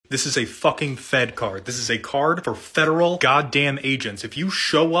This is a fucking Fed card. This is a card for federal goddamn agents. If you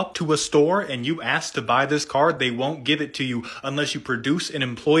show up to a store and you ask to buy this card, they won't give it to you unless you produce an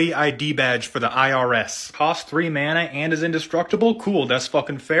employee ID badge for the IRS. Costs 3 mana and is indestructible? Cool, that's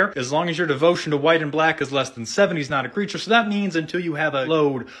fucking fair. As long as your devotion to white and black is less than 7, he's not a creature. So that means until you have a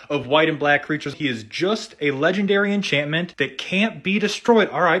load of white and black creatures, he is just a legendary enchantment that can't be destroyed.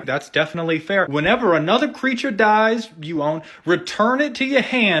 All right, that's definitely fair. Whenever another creature dies you own, return it to your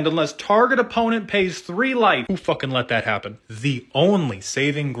hand unless target opponent pays 3 life. Who fucking let that happen? The only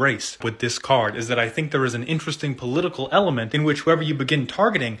saving grace with this card is that I think there is an interesting political element in which whoever you begin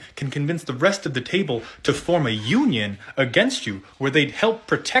targeting can convince the rest of the table to form a union against you, where they'd help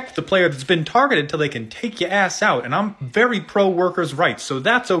protect the player that's been targeted till they can take your ass out. And I'm very pro workers' rights, so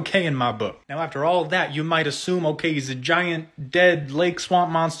that's okay in my book. Now, after all that, you might assume, okay, he's a giant, dead lake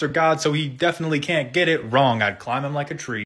swamp monster god, so he definitely can't get it. Wrong. I'd climb him like a tree.